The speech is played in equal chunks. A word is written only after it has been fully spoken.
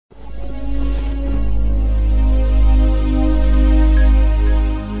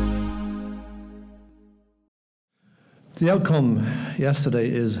The outcome yesterday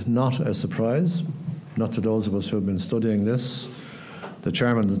is not a surprise, not to those of us who have been studying this. The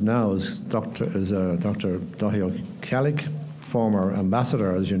chairman now is Dr. Daithí O'Ceallaigh, former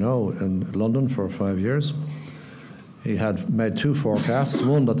ambassador, as you know, in London for 5 years. He had made two forecasts,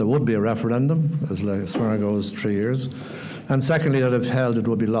 one that there would be a referendum, as far goes 3 years, and secondly that if held it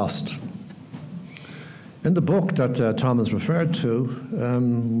would be lost. In the book that Thomas referred to,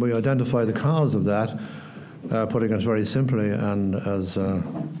 we identify the cause of that, putting it very simply and as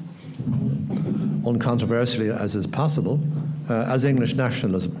uncontroversially as is possible, as English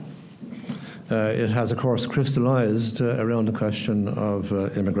nationalism. It has, of course, crystallised around the question of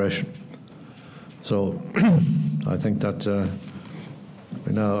immigration. So I think that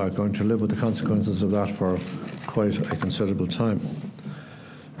we now are going to live with the consequences of that for quite a considerable time.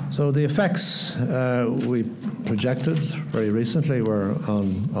 So the effects we projected very recently were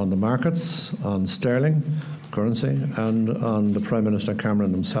on the markets, on sterling currency, and on the Prime Minister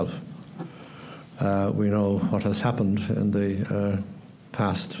Cameron himself. We know what has happened in the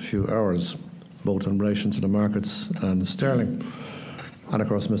past few hours, both in relation to the markets and sterling. And of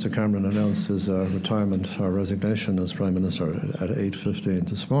course, Mr. Cameron announced his retirement or resignation as Prime Minister at 8:15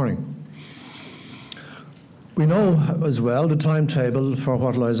 this morning. We know as well the timetable for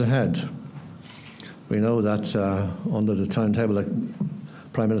what lies ahead. We know that under the timetable that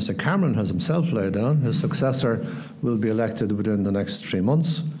Prime Minister Cameron has himself laid down, his successor will be elected within the next 3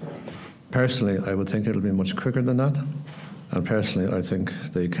 months. Personally, I would think it'll be much quicker than that. And personally, I think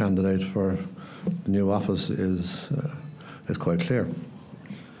the candidate for the new office is quite clear.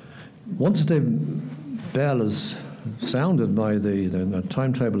 Once the bell is sounded by the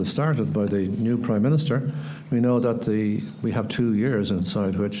timetable is started by the new Prime Minister, we know that we have 2 years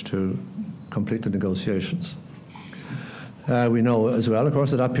inside which to complete the negotiations. We know as well, of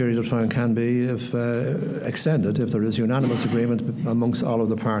course, that period of time can be extended if there is unanimous agreement amongst all of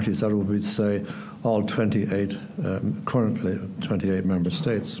the parties. That would be to say all 28, currently 28 member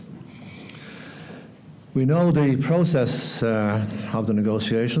states. We know the process of the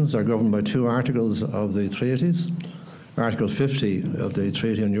negotiations are governed by 2 articles of the treaties, Article 50 of the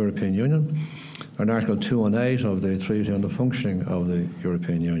Treaty on European Union and Article 218 of the Treaty on the Functioning of the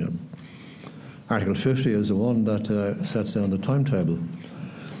European Union. Article 50 is the one that sets down the timetable.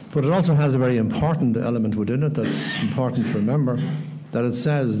 But it also has a very important element within it that's important to remember, that it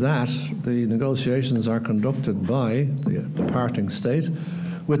says that the negotiations are conducted by the parting state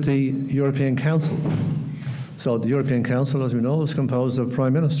with the European Council. So the European Council, as we know, is composed of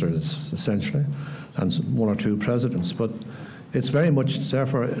prime ministers, essentially, and 1 or 2 presidents. But it's very much,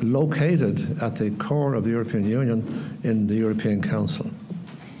 therefore, located at the core of the European Union in the European Council.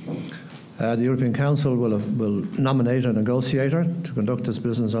 The European Council will nominate a negotiator to conduct this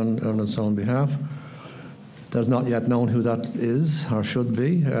business on its own behalf. There's not yet known who that is or should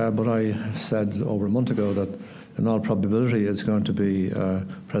be, but I said over a month ago that in all probability it's going to be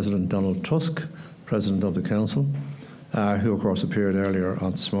President Donald Tusk, President of the Council, who of course appeared earlier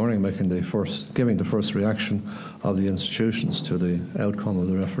on this morning, giving the first reaction of the institutions to the outcome of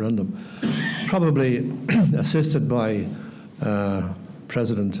the referendum, probably assisted by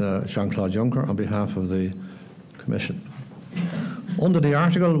President Jean-Claude Juncker on behalf of the Commission. Under the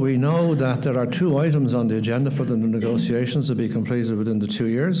article, we know that there are 2 items on the agenda for the negotiations to be completed within the 2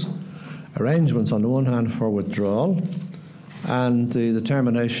 years. Arrangements on the one hand for withdrawal and the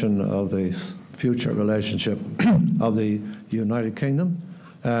determination of the future relationship of the United Kingdom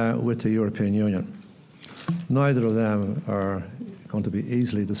with the European Union. Neither of them are going to be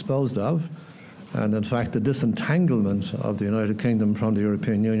easily disposed of. And in fact, the disentanglement of the United Kingdom from the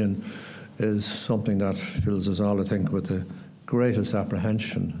European Union is something that fills us all, I think, with the greatest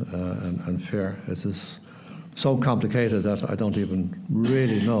apprehension and fear. It is so complicated that I don't even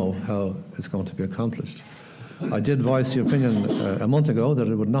really know how it's going to be accomplished. I did voice the opinion a month ago that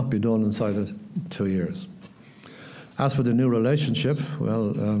it would not be done inside of 2 years. As for the new relationship,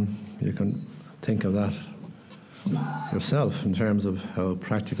 well, you can think of that yourself in terms of how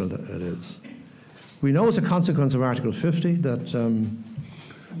practical it is. We know as a consequence of Article 50 that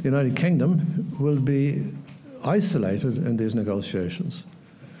the United Kingdom will be isolated in these negotiations.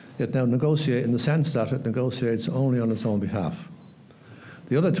 It now negotiates in the sense that it negotiates only on its own behalf.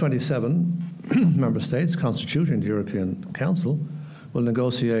 The other 27 member states constituting the European Council will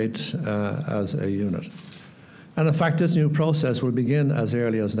negotiate as a unit. And in fact, this new process will begin as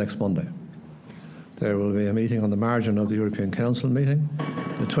early as next Monday. There will be a meeting on the margin of the European Council meeting.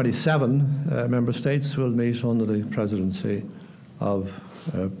 The 27 member states will meet under the presidency of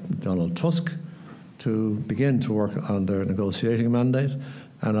Donald Tusk to begin to work on their negotiating mandate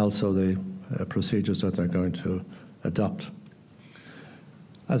and also the procedures that they're going to adopt.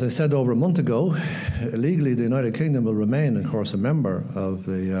 As I said over a month ago, legally the United Kingdom will remain, of course, a member of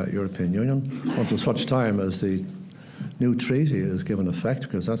the European Union until such time as the new treaty is given effect,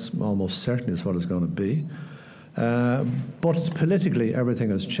 because that's almost certainly is what it's going to be. But politically everything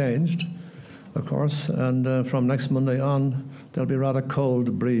has changed, of course, and from next Monday on there'll be a rather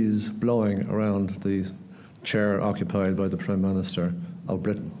cold breeze blowing around the chair occupied by the Prime Minister of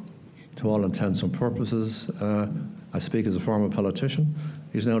Britain. To all intents and purposes, I speak as a former politician,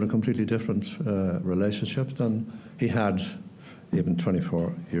 he's now in a completely different relationship than he had even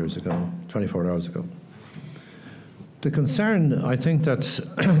 24 hours ago. The concern, I think, that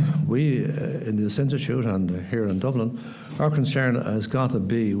we in this institute and here in Dublin, our concern has got to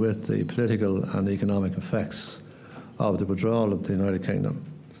be with the political and economic effects of the withdrawal of the United Kingdom.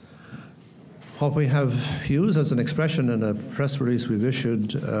 What we have used as an expression in a press release we've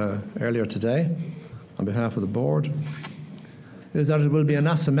issued earlier today on behalf of the board is that it will be an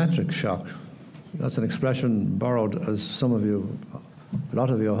asymmetric shock. That's an expression borrowed, as some of you, a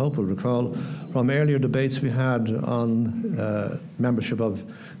lot of you I hope will recall, from earlier debates we had on membership of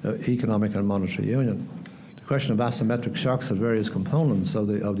economic and monetary union. The question of asymmetric shocks at various components of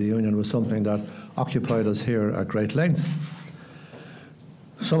the union was something that occupied us here at great length.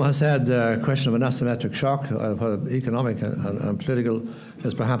 Some have said the question of an asymmetric shock, economic and political,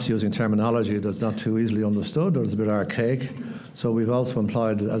 is perhaps using terminology that's not too easily understood or is a bit archaic. So we've also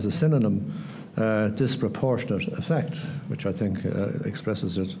employed as a synonym disproportionate effect, which I think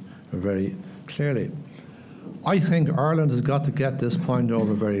expresses it very clearly. I think Ireland has got to get this point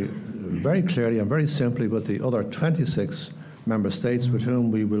over very, very clearly and very simply with the other 26 member states with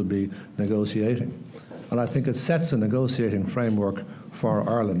whom we will be negotiating. And I think it sets a negotiating framework for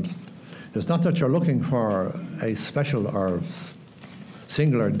Ireland. It's not that you're looking for a special or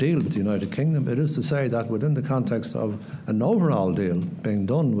singular deal with the United Kingdom. It is to say that within the context of an overall deal being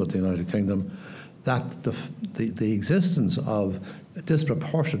done with the United Kingdom, that the existence of a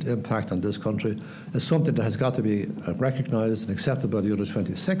disproportionate impact on this country is something that has got to be recognised and accepted by the other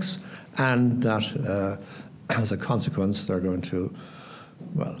 26, and that as a consequence they're going to,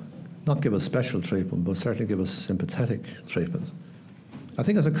 well, not give us special treatment, but certainly give us sympathetic treatment. I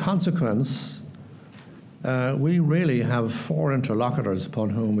think as a consequence, we really have four interlocutors upon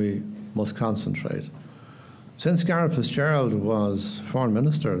whom we must concentrate. Since Gareth Fitzgerald was Foreign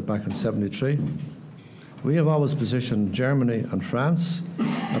Minister back in '73, we have always positioned Germany and France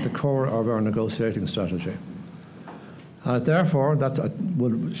at the core of our negotiating strategy. Therefore, that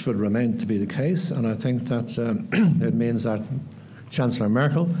should remain to be the case, and I think that it means that Chancellor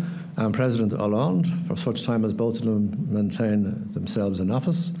Merkel and President Hollande, for such time as both of them maintain themselves in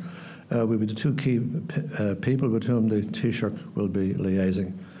office, will be the two key people with whom the Taoiseach will be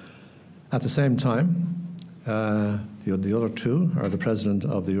liaising. At the same time, the other two are the President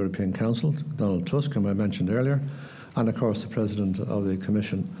of the European Council, Donald Tusk, whom I mentioned earlier, and of course the President of the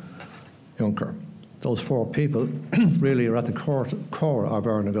Commission, Juncker. Those four people really are at the core of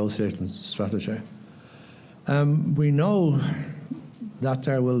our negotiation strategy. We know that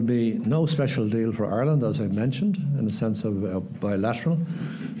there will be no special deal for Ireland, as I mentioned, in the sense of bilateral,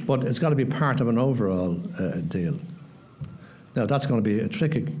 but it's got to be part of an overall deal. Now, that's going to be a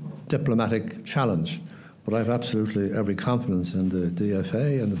tricky diplomatic challenge, but I have absolutely every confidence in the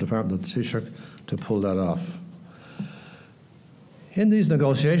DFA and the Department of the Taoiseach to pull that off. In these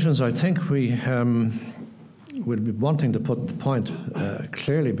negotiations, I think we will be wanting to put the point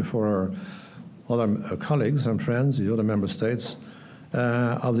clearly before our other colleagues and friends, the other member states,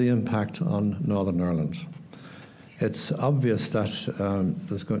 of the impact on Northern Ireland. It's obvious that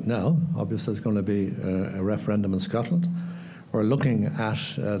there's going to be a referendum in Scotland. We're looking at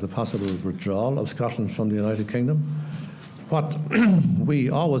the possible withdrawal of Scotland from the United Kingdom. What we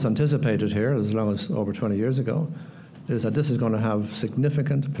always anticipated here, as long as over 20 years ago, is that this is going to have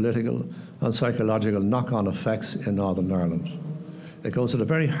significant political and psychological knock-on effects in Northern Ireland. It goes to the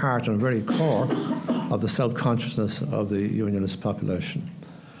very heart and very core of the self-consciousness of the unionist population.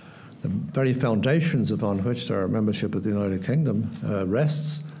 The very foundations upon which their membership of the United Kingdom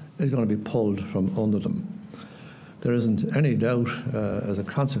rests is going to be pulled from under them. There isn't any doubt, as a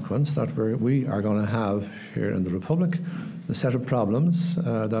consequence, that we are going to have here in the Republic a set of problems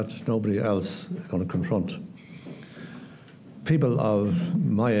that nobody else is going to confront. People of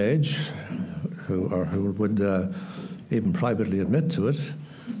my age, who would even privately admit to it,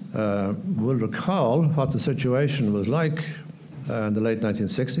 will recall what the situation was like in the late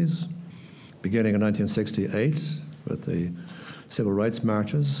 1960s, beginning in 1968 with the civil rights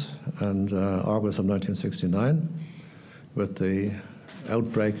marches, and August of 1969 with the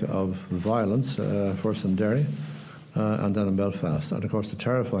outbreak of violence, first in Derry, and then in Belfast. And of course the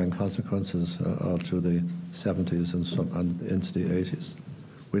terrifying consequences out to the 70s and into the 80s.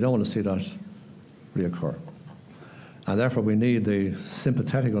 We don't want to see that reoccur. And therefore we need the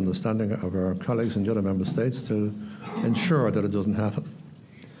sympathetic understanding of our colleagues in the other member states to ensure that it doesn't happen.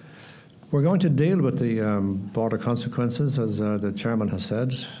 We're going to deal with the border consequences, as the chairman has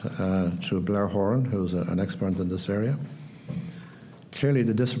said, through Blair Horan, who's an expert in this area. Clearly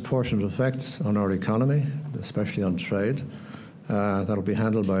the disproportionate effects on our economy, especially on trade, that'll be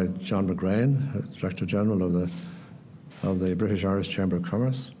handled by John McGrane, Director General of the British Irish Chamber of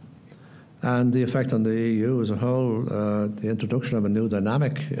Commerce. And the effect on the EU as a whole, the introduction of a new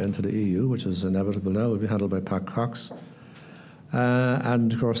dynamic into the EU, which is inevitable now, will be handled by Pat Cox.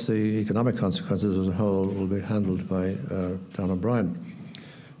 And of course the economic consequences as a whole will be handled by Don O'Brien.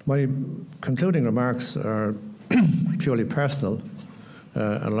 My concluding remarks are purely personal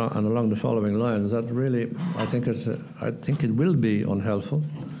and along the following lines, that really I think it will be unhelpful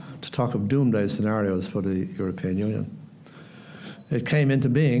to talk of doomsday scenarios for the European Union. It came into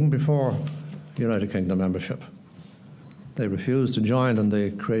being before United Kingdom membership. They refused to join in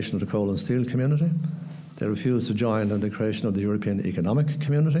the creation of the coal and steel community. They refused to join in the creation of the European Economic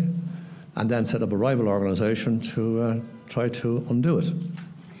Community, and then set up a rival organisation to try to undo it.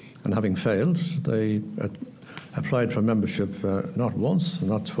 And having failed, they applied for membership not once,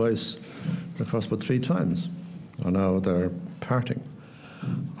 not twice, but 3 times. And now they're parting.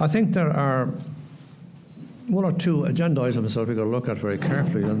 I think there are 1 or 2 agenda items that we've got to look at very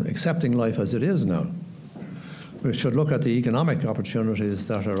carefully, and accepting life as it is now. We should look at the economic opportunities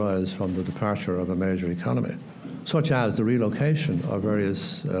that arise from the departure of a major economy, such as the relocation of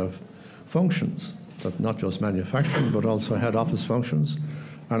various functions, but not just manufacturing, but also head office functions,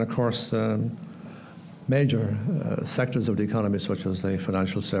 and of course major sectors of the economy, such as the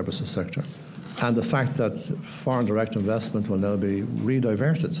financial services sector, and the fact that foreign direct investment will now be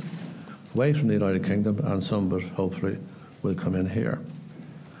rediverted away from the United Kingdom, and some, but hopefully, will come in here.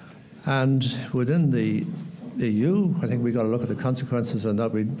 And within the EU, I think we've got to look at the consequences, and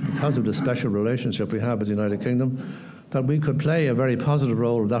that because of the special relationship we have with the United Kingdom, that we could play a very positive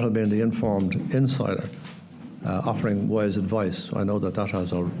role, that'll be in the informed insider, offering wise advice. I know that that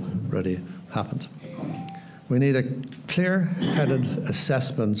has already happened. We need a clear-headed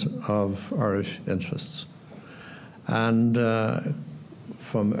assessment of Irish interests. And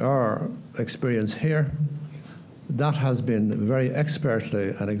from our experience here, that has been very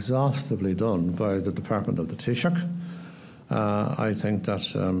expertly and exhaustively done by the Department of the Taoiseach. I think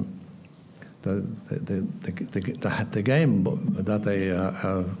that the game that they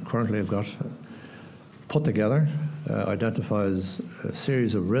currently have got put together identifies a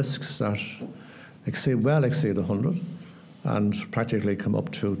series of risks that well exceed 100 and practically come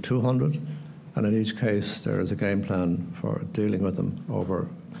up to 200. And in each case, there is a game plan for dealing with them over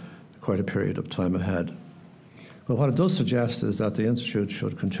quite a period of time ahead. But what it does suggest is that the Institute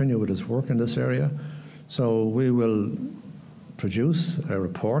should continue with its work in this area. So we will produce a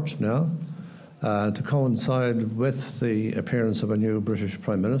report now to coincide with the appearance of a new British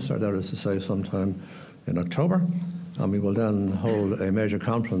Prime Minister, that is to say sometime in October. And we will then hold a major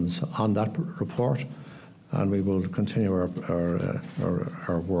conference on that report, and we will continue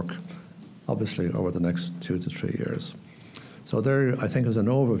our work, obviously, over the next 2 to 3 years. So there, I think, is an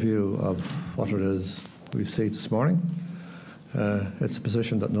overview of what it is we see this morning. It's a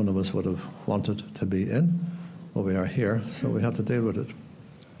position that none of us would have wanted to be in, but we are here, so we have to deal with it.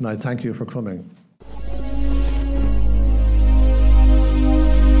 And I thank you for coming.